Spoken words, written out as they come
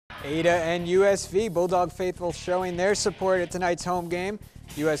Ada and USV, Bulldog faithful showing their support at tonight's home game.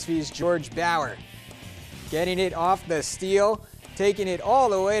 USV's George Bauer getting it off the steal, taking it all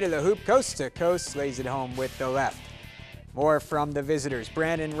the way to the hoop, coast to coast, lays it home with the left. More from the visitors.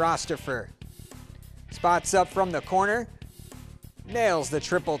 Brandon Rosterfer spots up from the corner, nails the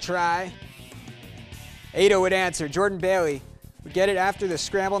triple try. Ada would answer. Jordan Bailey would get it after the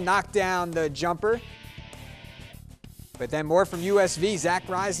scramble, knock down the jumper. But then more from USV. Zach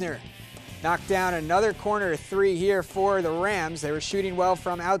Reisner knocked down another corner three here for the Rams. They were shooting well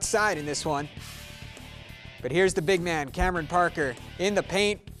from outside in this one. But here's the big man, Cameron Parker, in the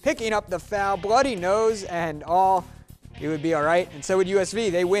paint, picking up the foul, bloody nose and all. He would be all right, and so would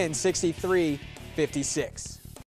USV. They win 63-56.